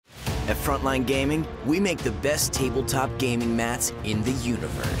At Frontline Gaming, we make the best tabletop gaming mats in the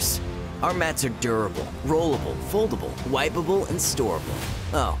universe. Our mats are durable, rollable, foldable, wipeable, and storable.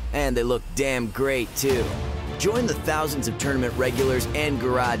 Oh, and they look damn great too. Join the thousands of tournament regulars and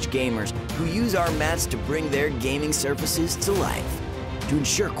garage gamers who use our mats to bring their gaming surfaces to life. To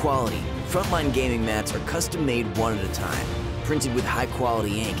ensure quality, Frontline Gaming Mats are custom made one at a time, printed with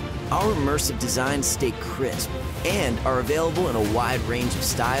high-quality ink. Our immersive designs stay crisp and are available in a wide range of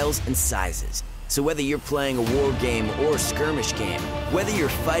styles and sizes. So whether you're playing a war game or a skirmish game, whether you're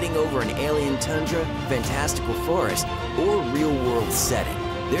fighting over an alien tundra, fantastical forest, or real-world setting,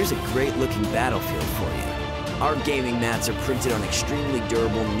 there's a great-looking battlefield for you. Our gaming mats are printed on extremely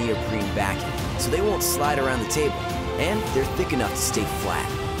durable neoprene backing, so they won't slide around the table, and they're thick enough to stay flat,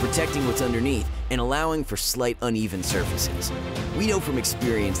 protecting what's underneath and allowing for slight uneven surfaces. We know from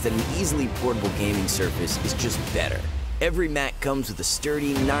experience that an easily portable gaming surface is just better. Every mat comes with a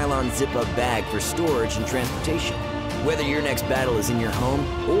sturdy nylon zip-up bag for storage and transportation. Whether your next battle is in your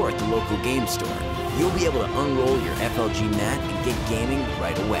home or at the local game store, you'll be able to unroll your FLG mat and get gaming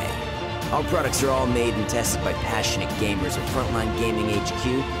right away. Our products are all made and tested by passionate gamers at Frontline Gaming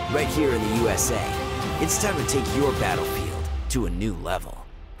HQ right here in the USA. It's time to take your battlefield to a new level.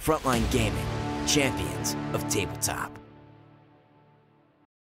 Frontline Gaming, champions of tabletop.